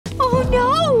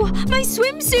My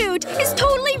swimsuit is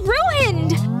totally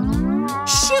ruined!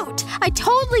 Shoot! I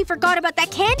totally forgot about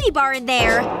that candy bar in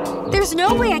there. There's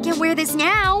no way I can wear this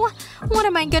now. What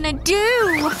am I gonna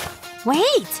do?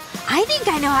 Wait! I think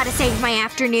I know how to save my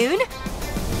afternoon.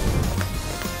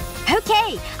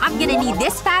 Okay, I'm gonna need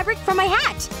this fabric for my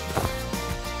hat.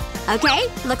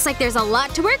 Okay, looks like there's a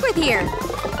lot to work with here.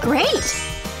 Great!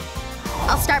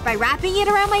 I'll start by wrapping it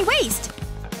around my waist.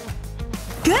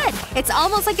 Good! It's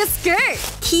almost like a skirt!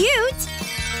 Cute!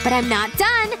 But I'm not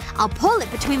done. I'll pull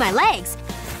it between my legs.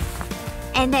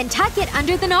 And then tuck it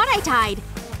under the knot I tied.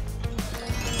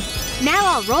 Now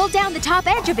I'll roll down the top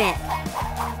edge a bit.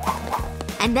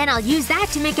 And then I'll use that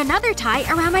to make another tie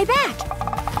around my back.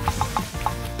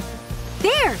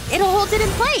 There! It'll hold it in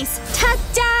place!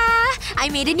 Ta-da! I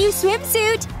made a new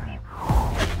swimsuit!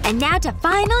 And now to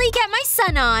finally get my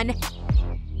sun on.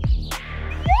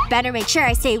 Better make sure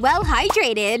I stay well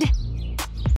hydrated.